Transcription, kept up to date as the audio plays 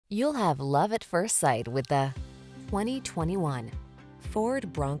You'll have love at first sight with the 2021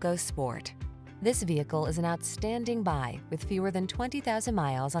 FORD Bronco Sport. This vehicle is an outstanding buy with fewer than 20,000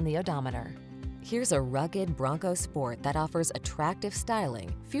 miles on the odometer. Here's a rugged Bronco Sport that offers attractive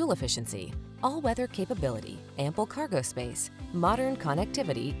styling, fuel efficiency, all-weather capability, ample cargo space, modern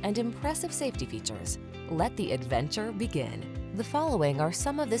connectivity, and impressive safety features. Let the adventure begin. The following are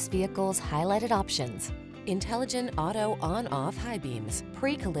some of this vehicle's highlighted options: intelligent auto on-off high beams,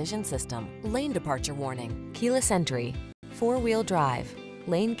 pre-collision system, lane departure warning, keyless entry, four-wheel drive,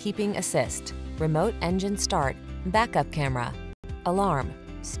 lane keeping assist, remote engine start, backup camera, alarm,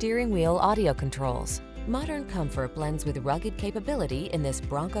 steering wheel audio controls. Modern comfort blends with rugged capability in this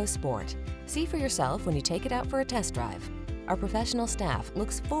Bronco Sport. See for yourself when you take it out for a test drive. Our professional staff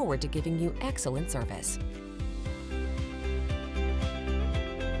looks forward to giving you excellent service.